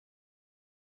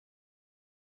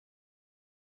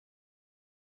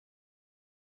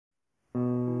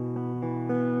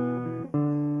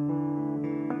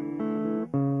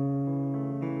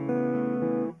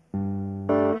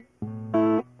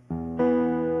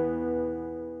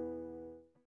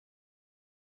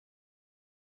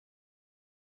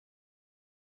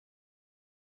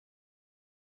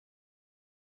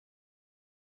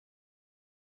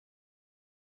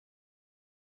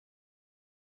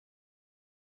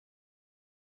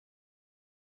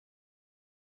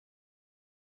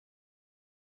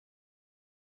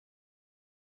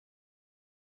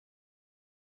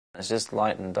It's just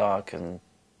light and dark, and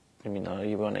you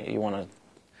want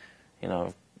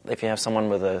to, if you have someone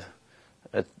with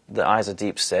the eyes are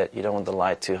deep set, you don't want the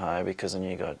light too high because then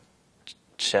you got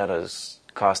shadows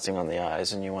casting on the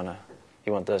eyes, and you want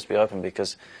those to be open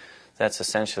because that's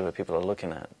essentially what people are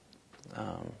looking at,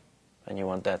 and you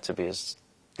want that to be as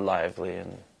lively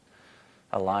and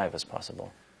alive as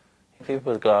possible.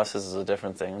 People with glasses is a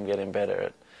different thing. I'm getting better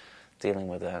at dealing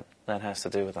with that. That has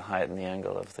to do with the height and the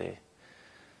angle of the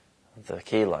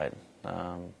key light,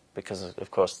 because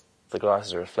of course the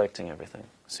glasses are reflecting everything.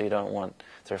 So you don't want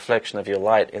the reflection of your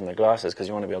light in the glasses because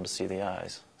you want to be able to see the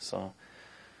eyes. So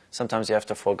sometimes you have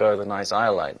to forego the nice eye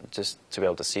light just to be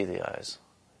able to see the eyes.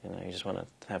 You just want to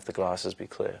have the glasses be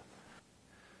clear.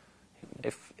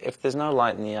 If there's no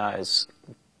light in the eyes,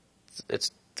 the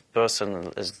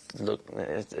person is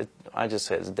I just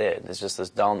say it's dead. It's just this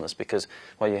dullness because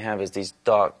what you have is these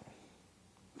dark,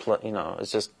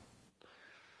 it's just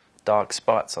dark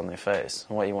spots on their face.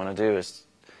 And what you want to do is,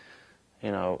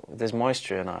 there's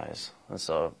moisture in eyes, and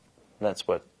so that's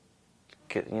what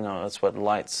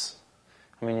lights.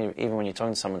 I mean, even when you're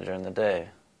talking to someone during the day,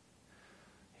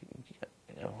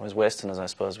 as Westerners, I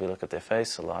suppose we look at their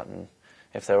face a lot, and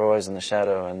if they're always in the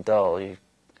shadow and dull, they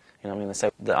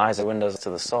say the eyes are windows to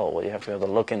the soul. Well, you have to be able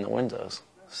to look in the windows.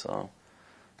 So,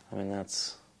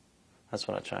 that's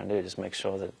what I try and do, just make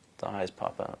sure that the eyes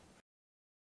pop out.